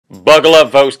Buckle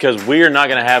up, folks, because we are not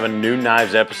going to have a new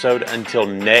knives episode until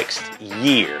next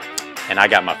year. And I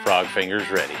got my frog fingers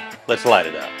ready. Let's light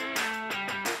it up.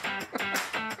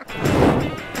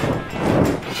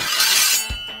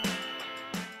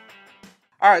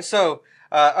 All right, so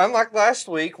unlike last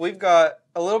week, we've got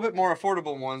a little bit more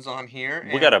affordable ones on here.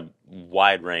 We got a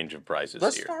wide range of prices here.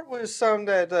 Let's start with some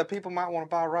that people might want to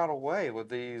buy right away with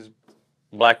these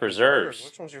Black Reserves.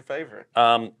 Which one's your favorite?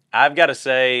 I've got to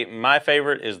say my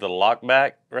favorite is the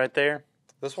lockback right there.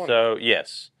 This one? So,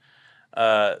 yes.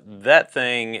 That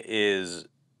thing is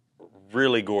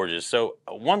really gorgeous. So,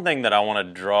 one thing that I want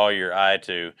to draw your eye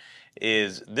to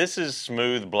is this is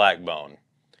smooth black bone.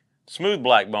 Smooth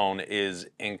black bone is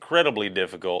incredibly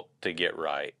difficult to get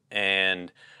right.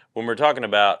 And when we're talking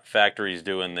about factories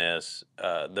doing this,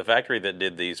 the factory that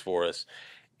did these for us,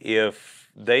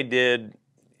 if they did,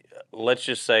 let's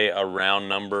just say a round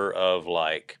number of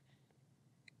like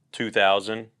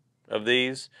 2,000 of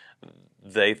these,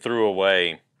 they threw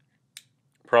away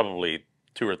probably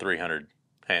 200 or 300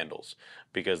 handles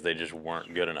because they just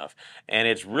weren't good enough. And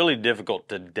it's really difficult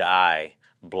to dye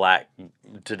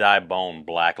bone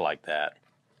black like that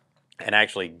and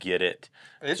actually get it.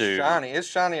 It's shiny. It's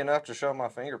shiny enough to show my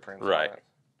fingerprints. Right.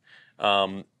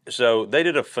 So they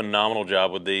did a phenomenal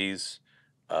job with these.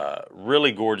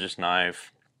 Really gorgeous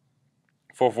knife.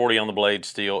 440 on the blade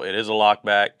steel. It is a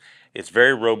lockback. It's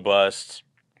very robust.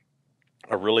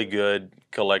 A really good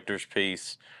collector's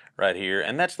piece right here.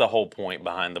 And that's the whole point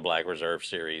behind the Black Reserve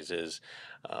series is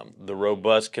the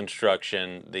robust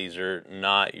construction. These are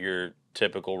not your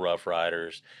typical Rough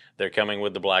Riders. They're coming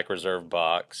with the Black Reserve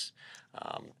box.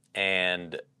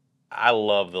 And I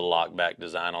love the lockback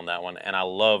design on that one. And I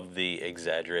love the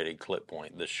exaggerated clip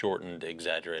point, the shortened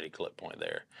exaggerated clip point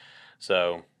there.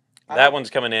 So that one's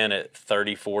coming in at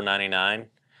 $34.99.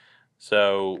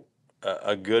 So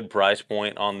a good price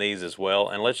point on these as well.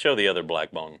 And let's show the other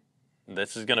black bone.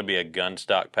 This is going to be a gun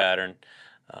stock pattern.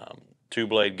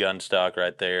 Two-blade gun stock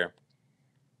right there.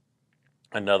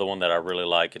 Another one that I really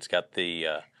like. It's got the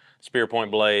spear point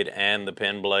blade and the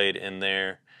pin blade in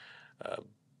there.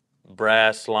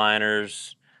 Brass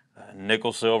liners,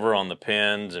 nickel silver on the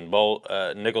pins and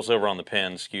nickel silver on the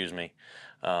pins, excuse me.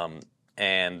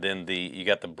 And then you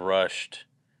got the brushed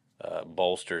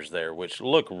bolsters there, which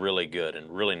look really good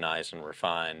and really nice and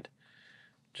refined.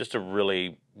 Just a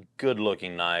really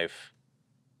good-looking knife.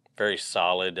 Very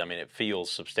solid. I mean, it feels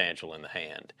substantial in the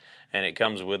hand. And it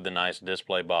comes with the nice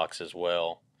display box as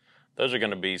well. Those are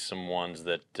going to be some ones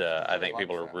that I think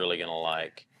people are really going to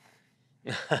like.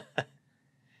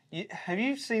 Have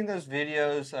you seen those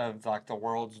videos of like the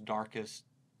world's darkest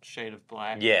shade of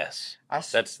black? Yes.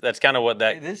 That's kind of what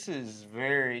that... This is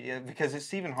very... because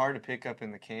it's even hard to pick up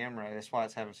in the camera. That's why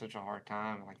it's having such a hard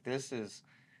time. Like this is...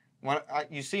 when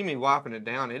you see me wiping it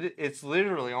down, it's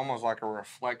literally almost like a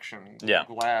reflection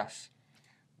glass.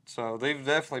 So they've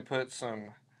definitely put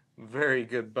some very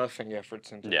good buffing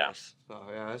efforts into this. So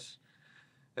yeah,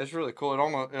 it's really cool. It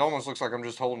almost looks like I'm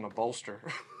just holding a bolster.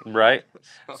 Right.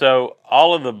 So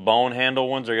all of the bone handle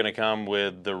ones are going to come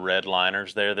with the red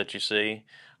liners there that you see.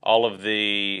 All of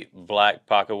the black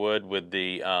PAKKAWOOD with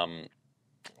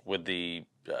the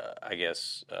I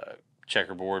guess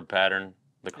checkerboard pattern,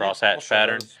 the crosshatch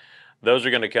pattern. Those are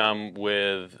going to come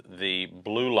with the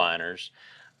blue liners.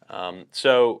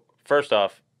 So first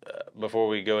off, before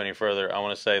we go any further, I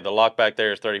want to say the lockback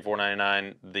there is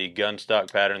 $34.99. The gun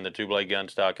stock pattern, the two-blade gun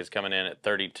stock, is coming in at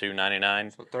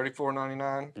 $32.99. So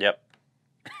 $34.99. Yep.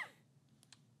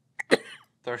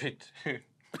 32.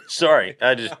 Sorry,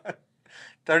 I just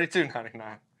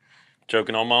 $32.99.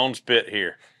 Choking on my own spit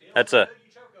here. That's a.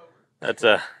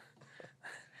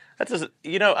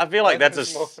 You know, I feel like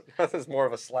that's more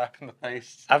of a slap in the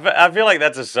face. I feel like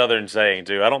that's a Southern saying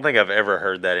too. I don't think I've ever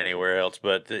heard that anywhere else.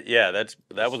 But yeah,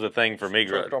 that was a thing for me.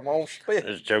 Choked on my own spit.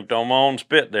 Just choked on my own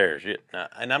spit there. Shit.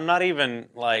 And I'm not even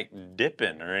like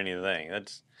dipping or anything.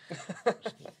 That's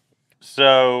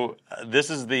so. This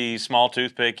is the small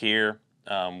toothpick here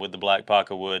with the black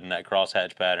PAKKAWOOD and that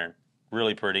crosshatch pattern.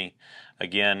 Really pretty.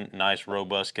 Again, nice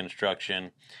robust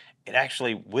construction. It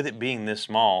actually, with it being this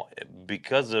small,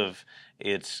 because of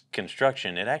its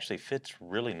construction, it actually fits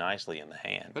really nicely in the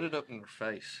hand. Put it up in your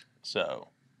face. So.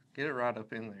 Get it right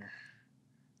up in there.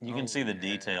 You can see the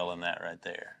detail in that right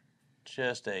there.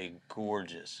 Just a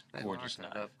gorgeous, gorgeous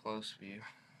knife. Up close for you.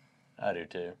 I do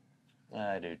too.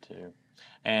 I do too.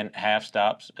 And half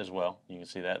stops as well. You can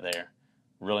see that there.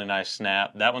 Really nice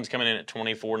snap. That one's coming in at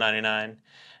 $24.99.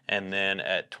 And then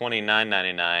at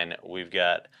 $29.99, we've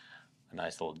got a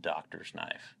nice little doctor's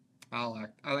knife. I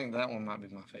think that one might be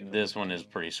my favorite. This one is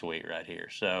pretty sweet right here.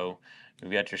 So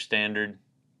we've got your standard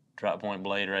Drop point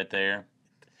blade right there.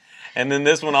 And then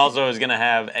this one also is going to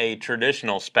have a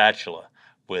traditional spatula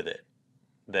with it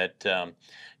that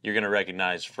you're going to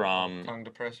recognize from... Tongue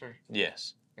depressor?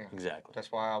 Yes, yeah. Exactly.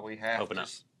 That's why we have Open to... up.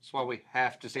 That's why we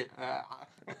have to see...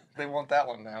 they want that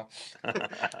one now.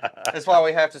 That's why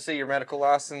we have to see your medical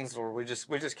license, or we just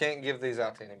can't give these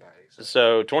out to anybody.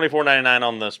 So $24.99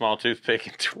 on the small toothpick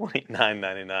and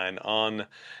 $29.99 on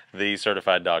the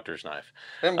certified doctor's knife.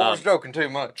 Them boys joking too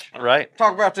much. Right?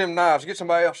 Talk about them knives. Get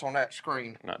somebody else on that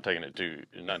screen. Not taking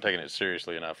it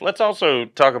seriously enough. Let's also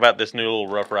talk about this new little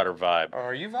Rough Rider vibe.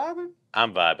 Are you vibing?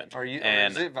 I'm vibing. Are you?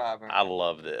 And is it vibing? I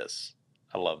love this.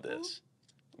 I love this.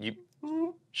 You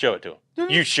show it to him.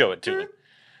 You show it to him.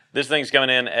 This thing's coming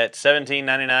in at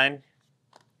 $17.99.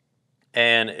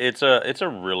 And it's a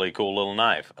really cool little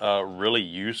knife, a really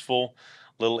useful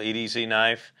little EDC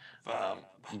knife.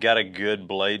 Got a good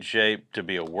blade shape to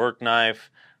be a work knife.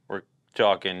 We're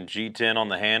talking G10 on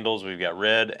the handles. We've got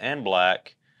red and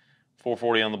black,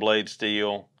 440 on the blade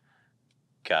steel.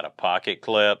 Got a pocket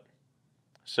clip.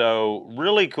 So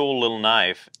really cool little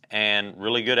knife and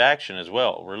really good action as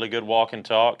well. Really good walk and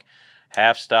talk.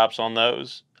 Half stops on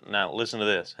those. Now listen to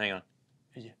this. Hang on.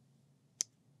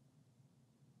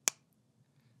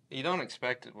 You don't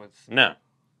expect it with... No.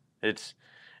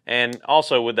 And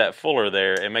also with that fuller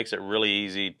there, it makes it really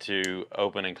easy to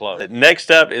open and close.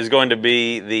 Next up is going to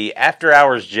be the After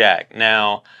Hours Jack.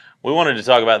 Now, we wanted to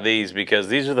talk about these because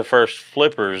these are the first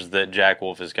flippers that Jack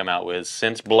Wolf has come out with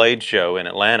since Blade Show in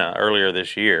Atlanta earlier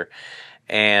this year.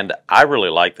 And I really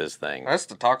like this thing. That's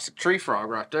the toxic tree frog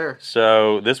right there.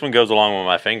 So this one goes along with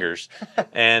my fingers.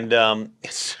 And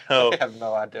so... I have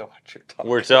no idea what you're talking about.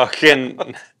 We're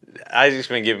talking... Isaac's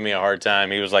been giving me a hard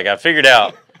time. He was like, I figured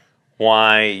out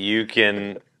why you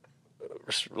can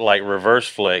like reverse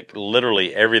flick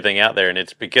literally everything out there, and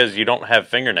it's because you don't have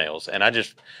fingernails. And I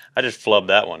just flubbed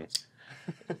that one.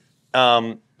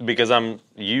 Because I'm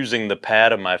using the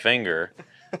pad of my finger,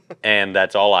 and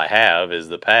that's all I have is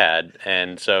the pad.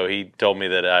 And so he told me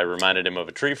that I reminded him of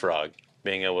a tree frog,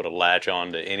 being able to latch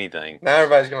on to anything. Now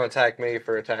everybody's going to attack me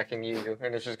for attacking you,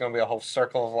 and it's just going to be a whole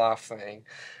circle of life thing.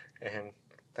 And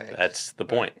thanks. That's the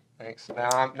point. Thanks.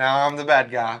 Now I'm the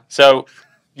bad guy. So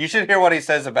you should hear what he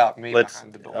says about me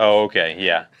behind the door. Oh, okay,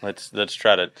 yeah. Let's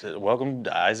try to welcome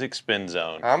to Isaac's Spin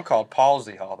Zone. I'm called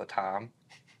Palsy all the time.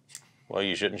 Well,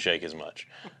 you shouldn't shake as much.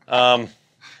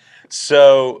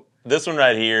 So this one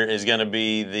right here is going to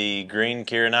be the green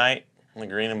Kieranite, the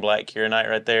green and black Kieranite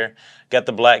right there. Got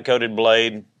the black coated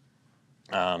blade.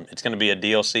 It's going to be a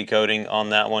DLC coating on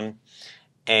that one.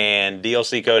 And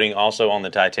DLC coating also on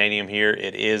the titanium here.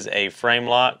 It is a frame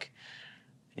lock.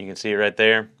 You can see it right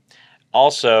there.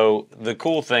 Also, the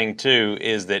cool thing too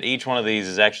is that each one of these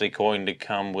is actually going to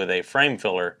come with a frame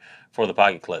filler for the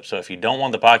pocket clip. So if you don't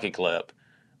want the pocket clip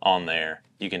on there,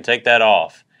 you can take that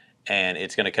off, and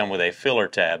it's going to come with a filler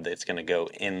tab that's going to go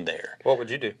in there. What would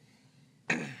you do?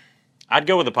 I'd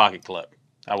go with the pocket clip.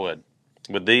 I would.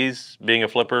 With these being a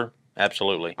flipper,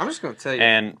 absolutely. I'm just going to tell you,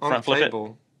 and on front the flip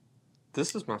table,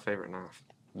 this is my favorite knife.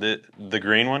 The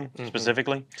green one,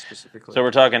 specifically? Specifically. So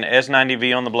we're talking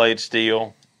S90V on the blade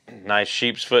steel. Nice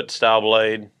sheep's foot style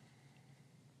blade.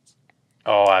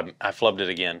 Oh, I flubbed it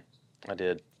again. I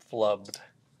did. Flubbed.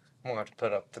 I'm going to have to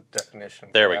put up the definition.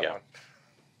 There we go.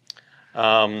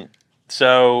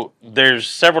 So there's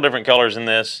several different colors in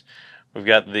this. We've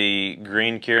got the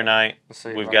green Kieranite.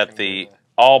 We've got the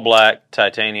all black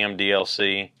titanium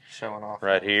DLC. Showing off.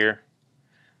 Right here.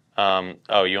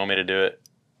 Oh, you want me to do it?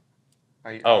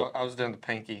 I was doing the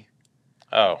pinky.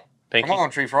 Oh, pinky. Come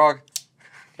on, tree frog.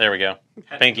 There we go.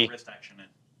 Pinky. Wrist action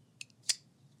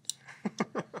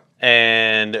in.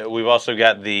 And we've also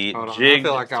got the jig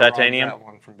titanium. I that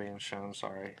one from being shown.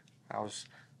 Sorry, I was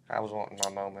wanting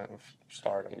my moment of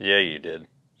stardom. Yeah, you did.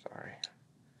 Sorry.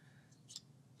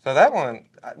 So that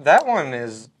one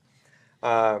is,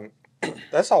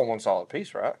 that's all one solid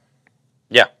piece, right?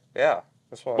 Yeah. Yeah.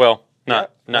 That's what. Well,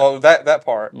 not. Well, that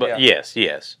part. But yeah.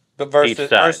 yes. But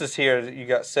versus here, you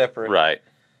got separate. Right.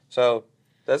 So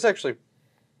that's actually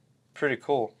pretty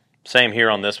cool. Same here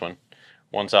on this one.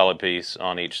 One solid piece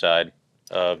on each side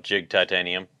of jig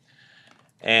titanium.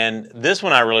 And this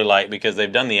one I really like because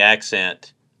they've done the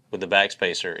accent with the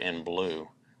backspacer in blue,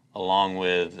 along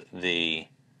with the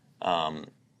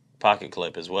pocket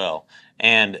clip as well.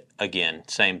 And again,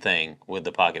 same thing with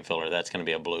the pocket filler. That's going to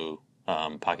be a blue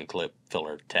pocket clip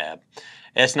filler tab.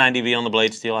 S90V on the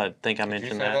blade steel. I think I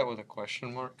mentioned that. Did you say that with a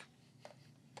question mark?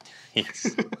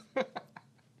 Yes.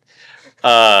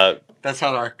 That's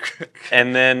how our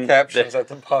and then captions at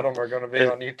the bottom are going to be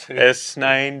on YouTube.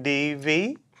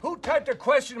 S90V. Who typed a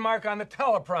question mark on the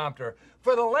teleprompter?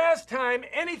 For the last time,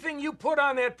 anything you put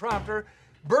on that prompter,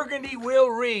 Burgundy will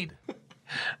read.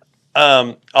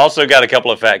 Also got a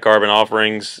couple of fat carbon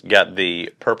offerings. Got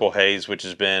the Purple Haze, which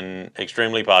has been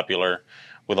extremely popular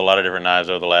with a lot of different knives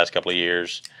over the last couple of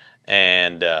years.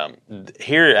 And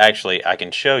here, actually, I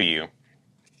can show you.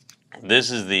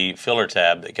 This is the filler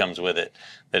tab that comes with it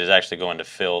that is actually going to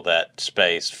fill that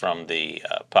space from the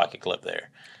pocket clip there.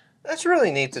 That's really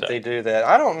neat that they do that.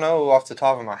 I don't know off the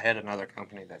top of my head another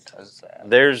company that does that.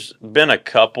 There's been a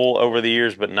couple over the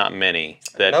years, but not many.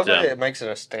 That nobody makes it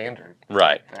a standard.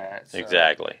 Right. Like that, so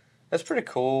exactly. That's pretty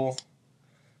cool.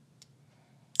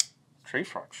 Tree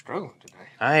Frog's struggling today.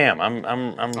 I am.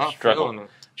 I'm struggling. It.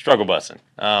 Struggle bussing.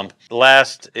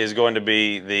 Last is going to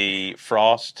be the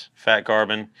Frost Fat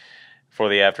Carbon for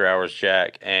the After Hours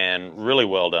Jack, and really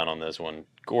well done on this one.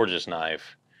 Gorgeous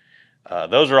knife.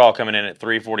 Those are all coming in at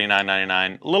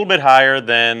 $349.99, a little bit higher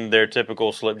than their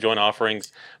typical slip joint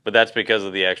offerings, but that's because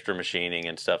of the extra machining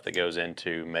and stuff that goes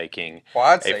into making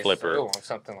a flipper on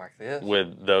something like this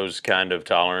with those kind of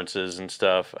tolerances and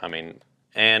stuff. I mean,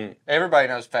 and everybody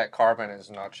knows fat carbon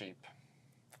is not cheap.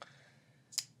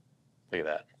 Look at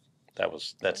that.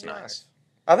 That's nice.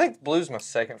 I think blue's my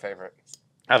second favorite.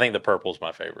 I think the purple's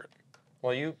my favorite.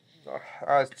 Well,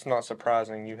 it's not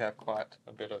surprising. You have quite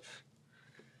a bit of.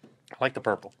 I like the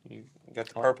purple. You got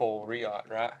the purple Riot,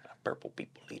 right? Purple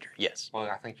people eater. Yes. Well,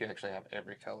 I think you actually have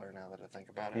every color now that I think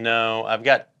about it. No, I've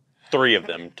got 3 of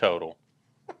them total.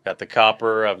 Got the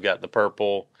copper, I've got the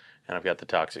purple, and I've got the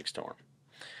Toxic Storm.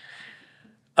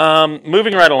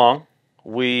 Moving right along.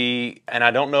 And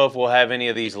I don't know if we'll have any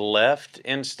of these left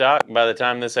in stock by the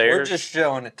time this airs. We're just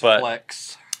showing it to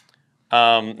flex.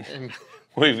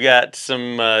 We've got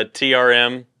some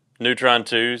TRM Neutron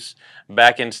 2s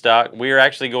back in stock. We are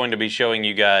actually going to be showing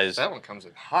you guys. That one comes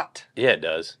in hot. Yeah, it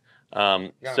does.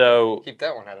 So keep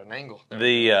that one at an angle.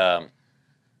 We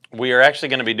are actually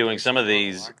going to be doing some of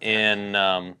these in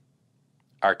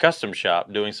our custom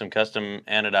shop, doing some custom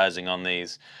anodizing on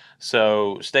these.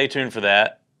 So stay tuned for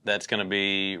that. That's going to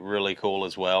be really cool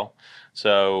as well.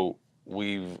 So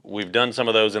we've done some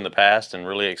of those in the past and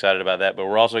really excited about that. But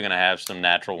we're also going to have some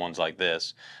natural ones like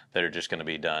this that are just going to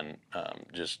be done,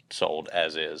 just sold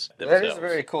as is themselves. That is a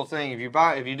very cool thing. If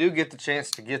you do get the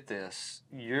chance to get this,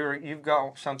 you've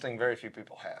got something very few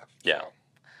people have. Yeah.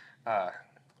 So,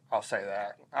 I'll say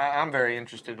that. I'm very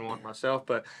interested in one myself,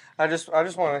 but I just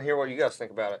want to hear what you guys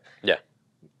think about it. Yeah.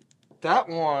 That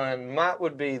one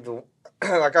would be the.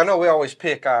 Like, I know we always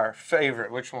pick our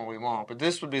favorite, which one we want, but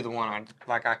this would be the one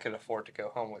I could afford to go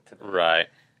home with today. Right.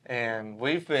 And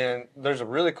there's a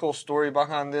really cool story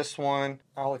behind this one.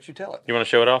 I'll let you tell it. You want to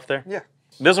show it off there? Yeah.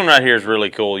 This one right here is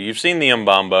really cool. You've seen the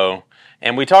Mbombo,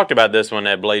 and we talked about this one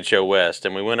at Blade Show West,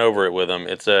 and we went over it with them.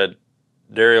 It's a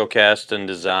DARRIEL CASTON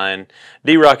design,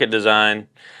 D-Rocket design,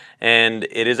 and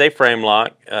it is a frame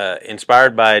lock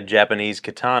inspired by Japanese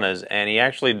katanas, and he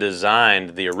actually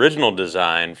designed the original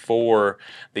design for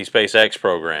the SpaceX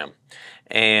program.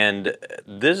 And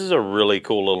this is a really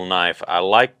cool little knife. I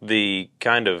like the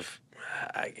kind of,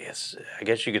 I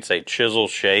guess you could say chisel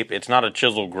shape. It's not a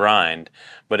chisel grind,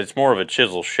 but it's more of a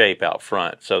chisel shape out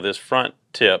front. So this front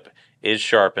tip is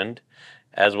sharpened,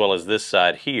 as well as this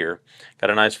side here.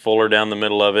 Got a nice fuller down the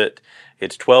middle of it.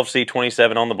 It's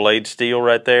 12C27 on the blade steel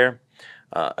right there.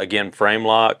 Again, frame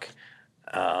lock,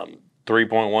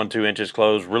 3.12 inches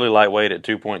closed, really lightweight at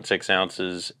 2.6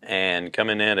 ounces, and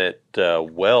coming in at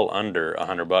well under $100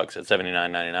 at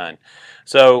 $79.99.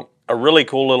 So a really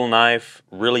cool little knife,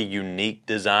 really unique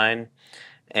design,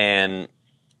 and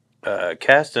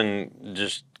Caston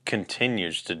just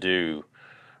continues to do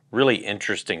really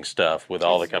interesting stuff with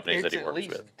all the companies that he works with.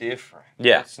 It's at least different.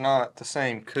 Yeah. It's not the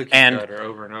same cookie cutter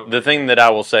over and over. The thing that I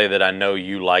will say that I know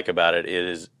you like about it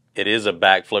is a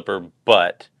back flipper,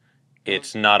 but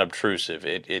it's not obtrusive.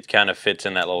 It kind of fits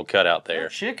in that little cutout there. No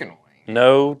chicken wing.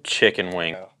 No chicken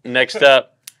wing. No. Next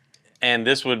up, and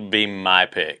this would be my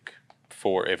pick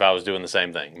for if I was doing the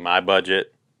same thing. My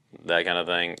budget, that kind of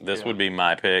thing. This would be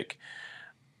my pick.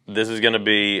 This is going to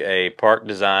be a Park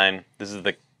design. This is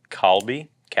the KALBI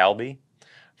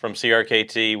from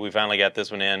CRKT. We finally got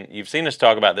this one in. You've seen us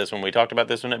talk about this one. We talked about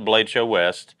this one at Blade Show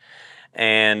West.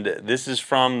 And this is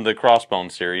from the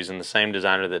Crossbones series and the same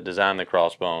designer that designed the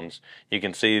Crossbones. You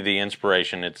can see the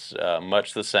inspiration. It's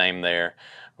much the same there.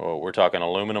 We're talking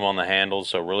aluminum on the handles,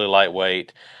 so really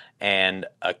lightweight, and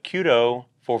a Kudo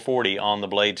 440 on the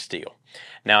blade steel.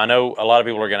 Now, I know a lot of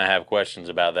people are going to have questions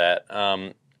about that.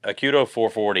 A Kudo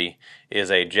 440 is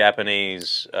a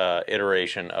Japanese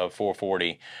iteration of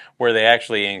 440 where they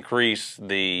actually increase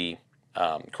the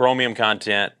chromium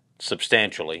content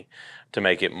substantially, to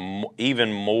make it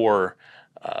even more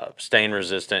stain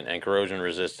resistant and corrosion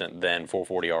resistant than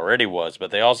 440 already was,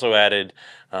 but they also added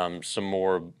some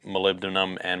more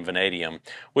molybdenum and vanadium,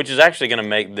 which is actually going to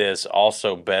make this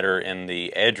also better in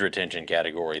the edge retention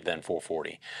category than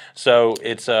 440. So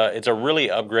it's a really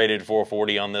upgraded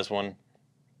 440 on this one,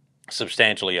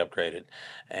 substantially upgraded,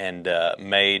 and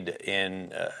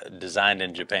designed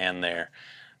in Japan there.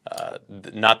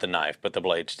 Not the knife, but the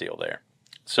blade steel there.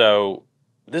 So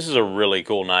this is a really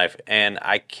cool knife, and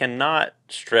I cannot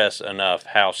stress enough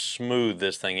how smooth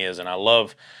this thing is, and I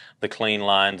love the clean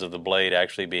lines of the blade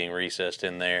actually being recessed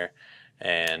in there,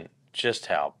 and just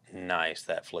how nice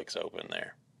that flicks open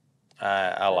there.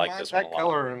 I like this one a lot. That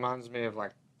color reminds me of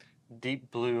like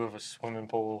deep blue of a swimming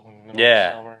pool in the middle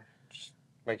of summer. Just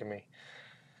making me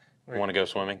want to go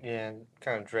swimming. Yeah,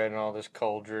 kind of dreading all this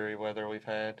cold, dreary weather we've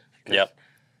had. Yep.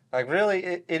 Like really,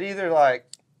 it either like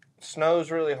snows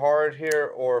really hard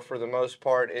here, or for the most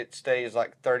part, it stays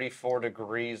like 34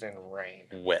 degrees and rain.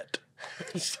 Wet.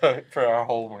 So for our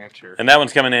whole winter. And that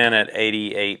one's coming in at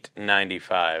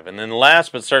 $88.95. And then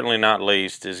last but certainly not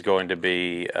least is going to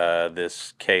be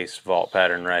this case vault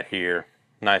pattern right here.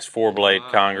 Nice 4-blade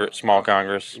small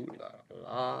Congress.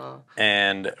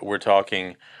 And we're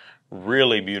talking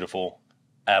really beautiful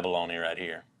abalone right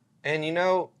here. And you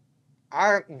know,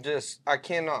 I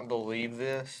cannot believe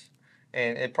this.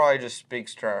 And it probably just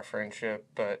speaks to our friendship,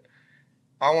 but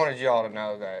I wanted y'all to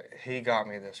know that he got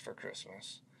me this for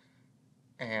Christmas.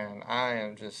 And I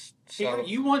am just so...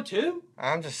 You want too?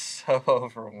 I'm just so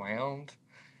overwhelmed.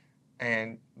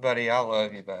 And, buddy, I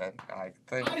love you, bud.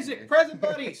 Isaac, present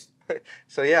buddies!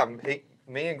 So, yeah,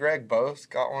 me and Greg both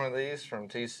got one of these from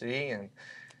TC, and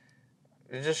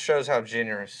it just shows how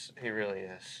generous he really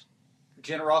is.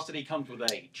 Generosity comes with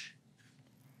age.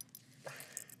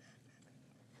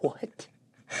 What?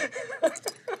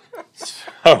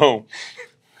 So,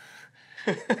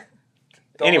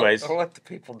 anyways, don't let the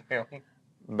people down.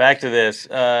 Back to this.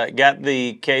 Got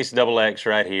the case XX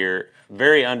right here.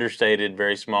 Very understated,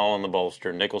 very small on the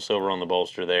bolster. Nickel silver on the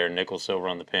bolster there. Nickel silver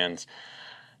on the pins.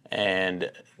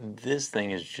 And this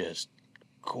thing is just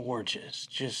gorgeous.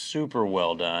 Just super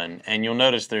well done. And you'll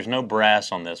notice there's no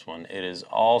brass on this one. It is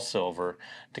all silver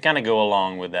to kind of go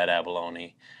along with that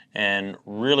abalone. And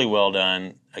really well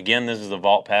done. Again, this is the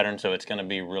vault pattern, so it's going to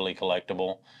be really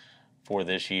collectible for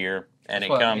this year. And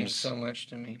That's it comes means so much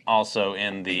to me. Also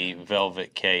in the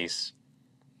velvet case.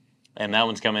 And that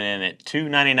one's coming in at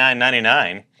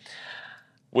 $299.99,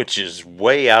 which is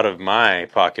way out of my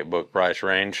pocketbook price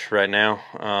range right now.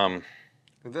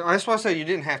 That's why I say you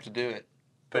didn't have to do it.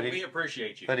 But we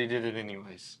appreciate you. But he did it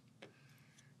anyways.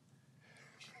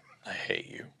 I hate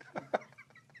you.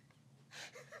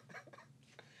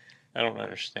 I don't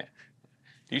understand.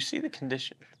 Do you see the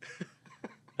condition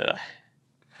that I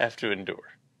have to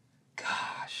endure?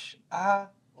 Gosh, I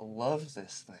love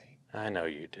this thing. I know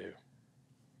you do.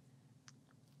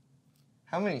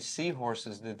 How many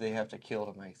seahorses did they have to kill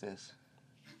to make this?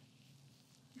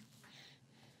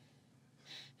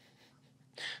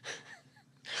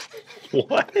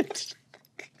 What?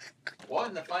 What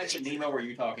in the Finding Nemo were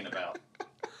you talking about?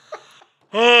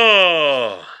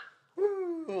 Oh.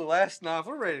 Ooh, last knife.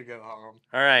 We're ready to go home.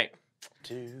 All right.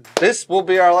 This will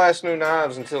be our last new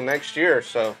knives until next year.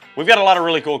 So we've got a lot of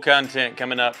really cool content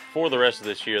coming up for the rest of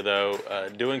this year, though.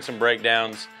 Doing some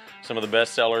breakdowns, some of the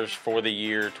best sellers for the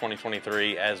year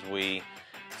 2023 as we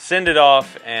send it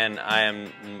off. And I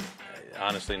am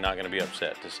honestly not going to be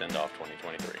upset to send off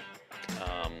 2023.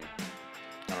 I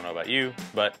don't know about you,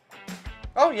 but...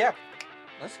 Oh, yeah.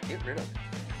 Let's get rid of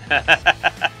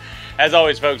it. As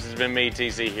always, folks, it's been me,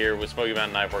 TC, here with Smoky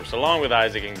Mountain Knife Works, along with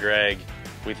Isaac and Greg.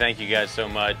 We thank you guys so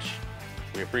much.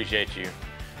 We appreciate you.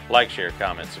 Like, share,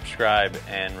 comment, subscribe,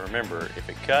 and remember, if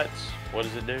it cuts, what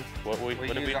does it do? What do we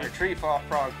use do? our tree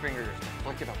frog fingers to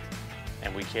flick it up.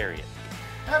 And we carry it.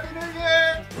 Happy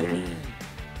New Year!